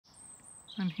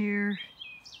I'm here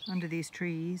under these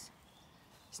trees.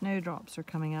 Snowdrops are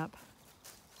coming up.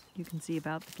 You can see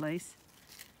about the place.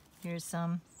 Here's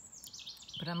some.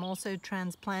 But I'm also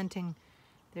transplanting.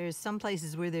 There's some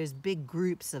places where there's big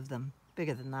groups of them,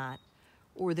 bigger than that,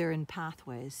 or they're in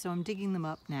pathways. So I'm digging them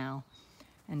up now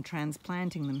and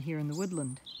transplanting them here in the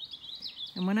woodland.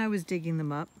 And when I was digging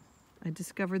them up, I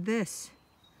discovered this.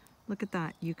 Look at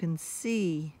that. You can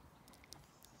see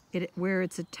it where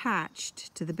it's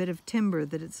attached to the bit of timber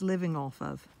that it's living off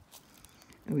of.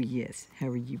 Oh yes, how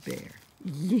are you, Bear?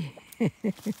 Yeah.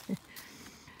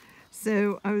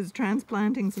 So I was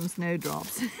transplanting some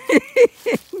snowdrops.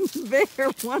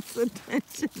 Bear wants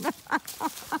attention.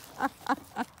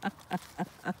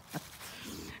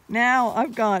 Now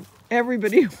I've got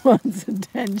everybody wants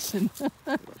attention.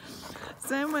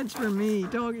 So much for me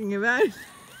talking about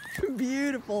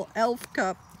beautiful elf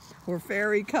cup or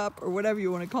fairy cup or whatever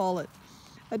you want to call it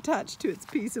attached to its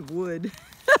piece of wood.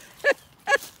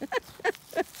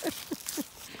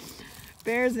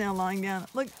 Bear's now lying down.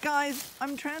 Look guys,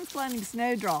 I'm transplanting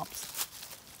snowdrops.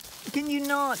 Can you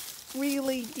not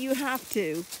really? Do you have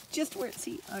to? Just where,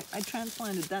 see, I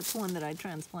transplanted, that's one that I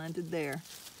transplanted there.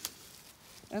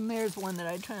 And there's one that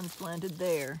I transplanted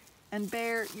there. And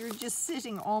Bear, you're just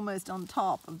sitting almost on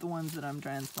top of the ones that I'm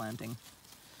transplanting.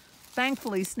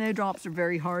 Thankfully, snowdrops are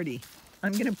very hardy.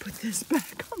 I'm gonna put this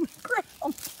back on the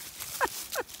ground.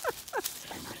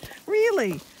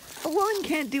 Really? A woman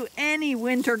can't do any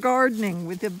winter gardening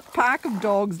with a pack of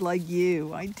dogs like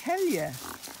you, I tell you.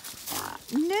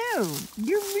 No,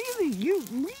 you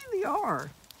really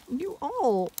are. You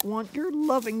all want your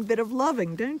loving bit of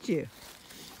loving, don't you?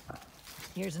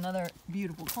 Here's another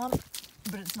beautiful clump,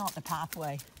 but it's not the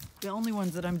pathway. The only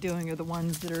ones that I'm doing are the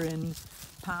ones that are in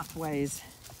pathways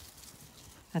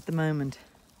at the moment.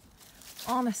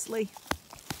 Honestly,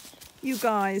 you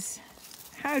guys,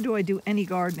 how do I do any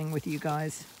gardening with you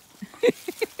guys?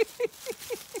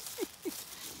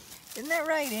 Isn't that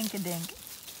right, Inkadink?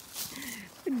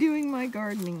 I'm doing my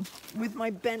gardening with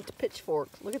my bent pitchfork.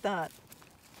 Look at that.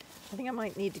 I think I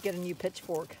might need to get a new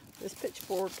pitchfork. This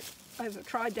pitchfork, I've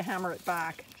tried to hammer it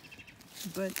back,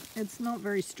 but it's not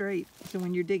very straight. So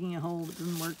when you're digging a hole, it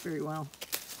doesn't work very well.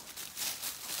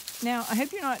 Now, I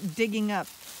hope you're not digging up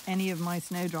any of my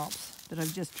snowdrops that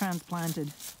I've just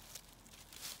transplanted.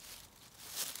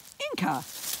 Inka!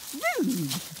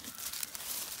 Rude!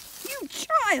 You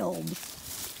child!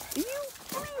 You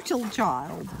brutal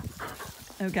child!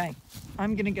 Okay,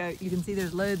 I'm gonna go. You can see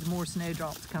there's loads more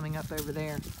snowdrops coming up over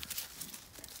there.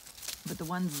 But the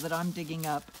ones that I'm digging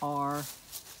up are,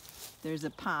 there's a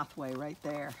pathway right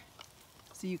there.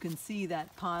 So you can see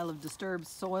that pile of disturbed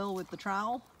soil with the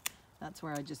trowel. That's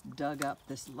where I just dug up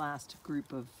this last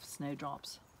group of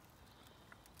snowdrops.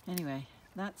 Anyway,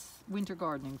 that's winter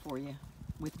gardening for you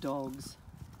with dogs.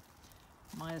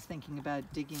 Maya's thinking about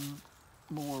digging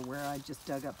more where I just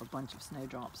dug up a bunch of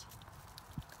snowdrops.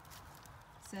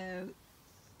 So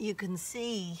you can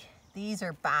see these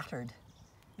are battered.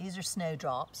 These are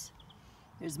snowdrops.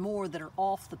 There's more that are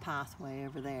off the pathway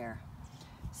over there.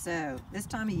 So this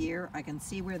time of year I can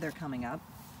see where they're coming up,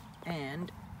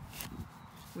 and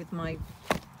with my,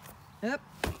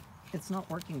 it's not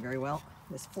working very well.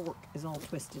 This fork is all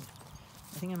twisted.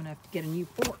 I think I'm gonna have to get a new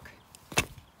fork.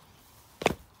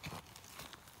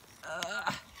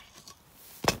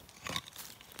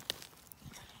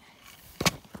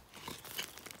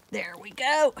 There we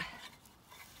go.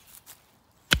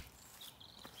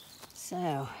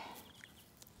 So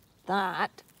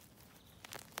that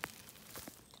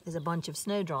is a bunch of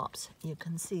snowdrops. You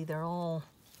can see they're all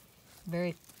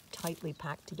very tightly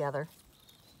packed together.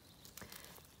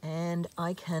 And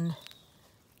I can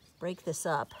break this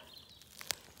up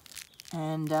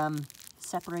and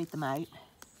separate them out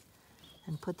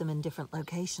and put them in different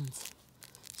locations.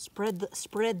 Spread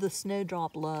the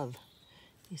snowdrop love.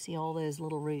 You see all those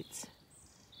little roots,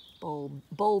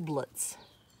 bulblets,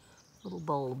 little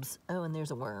bulbs. Oh, and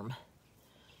there's a worm.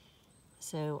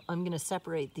 So I'm gonna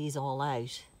separate these all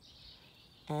out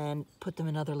and put them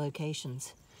in other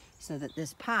locations so that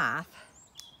this path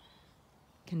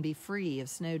can be free of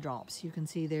snowdrops. You can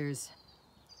see there's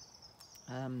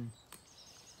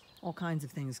all kinds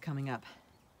of things coming up.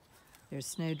 There's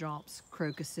snowdrops,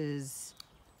 crocuses,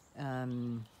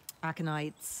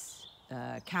 aconites,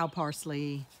 cow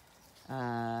parsley,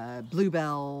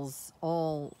 bluebells,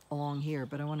 all along here.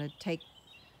 But I want to take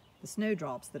the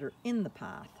snowdrops that are in the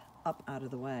path up out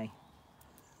of the way.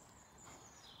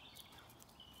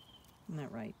 Isn't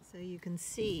that right? So you can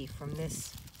see from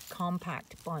this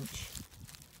compact bunch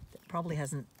that probably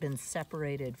hasn't been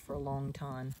separated for a long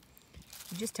time,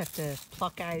 you just have to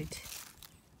pluck out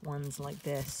ones like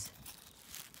this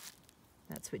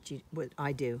That's what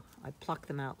I do. I pluck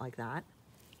them out like that.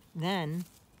 Then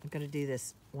I'm going to do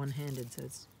this one-handed, so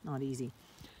it's not easy.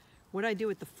 What I do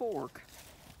with the fork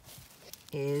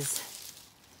is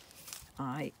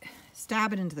I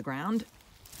stab it into the ground,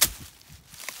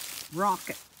 rock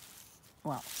it,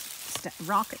 well,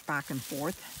 rock it back and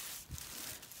forth,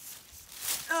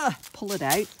 pull it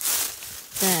out.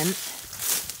 Then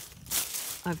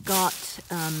I've got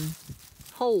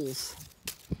holes.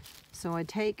 So I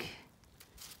take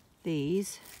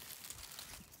these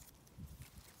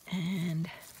and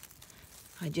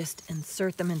I just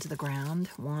insert them into the ground.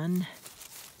 1,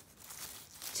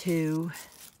 2,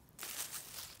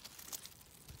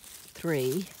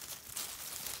 3.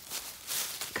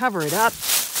 Cover it up,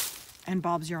 and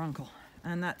Bob's your uncle.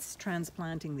 And that's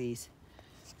transplanting these.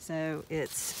 So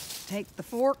it's take the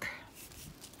fork,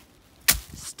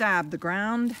 stab the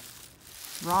ground,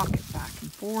 rock it back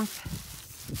and forth,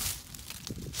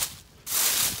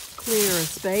 clear a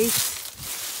space,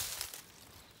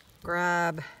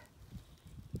 grab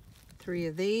 3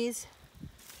 of these,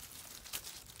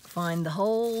 find the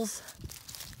holes,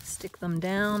 stick them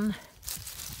down,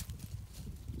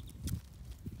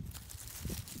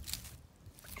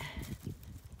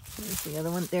 there's the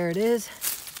other one, there it is,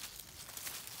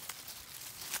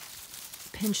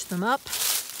 pinch them up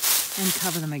and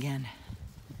cover them again.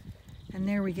 And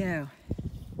there we go.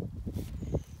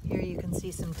 Here you can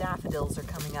see some daffodils are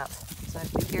coming up, so I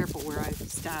have to be careful where I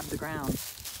stab the ground.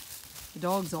 The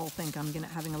dogs all think I'm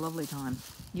having a lovely time.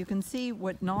 You can see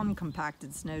what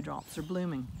non-compacted snowdrops are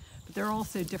blooming, but there are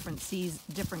also different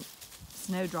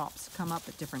snowdrops come up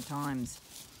at different times.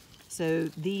 So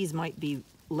these might be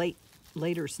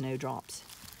later snowdrops.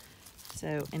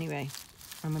 So anyway,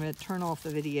 I'm going to turn off the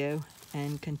video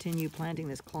and continue planting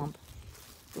this clump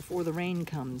before the rain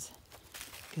comes,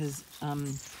 because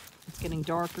it's getting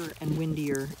darker and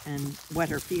windier and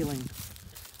wetter feeling.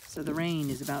 So the rain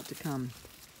is about to come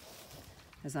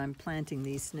as I'm planting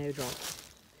these snowdrops.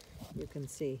 You can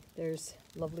see there's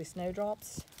lovely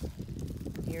snowdrops.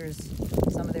 Here's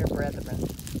some of their brethren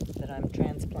that I'm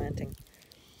transplanting.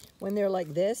 When they're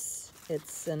like this,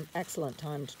 it's an excellent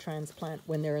time to transplant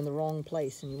when they're in the wrong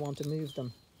place and you want to move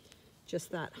them.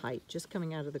 Just that height, just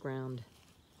coming out of the ground.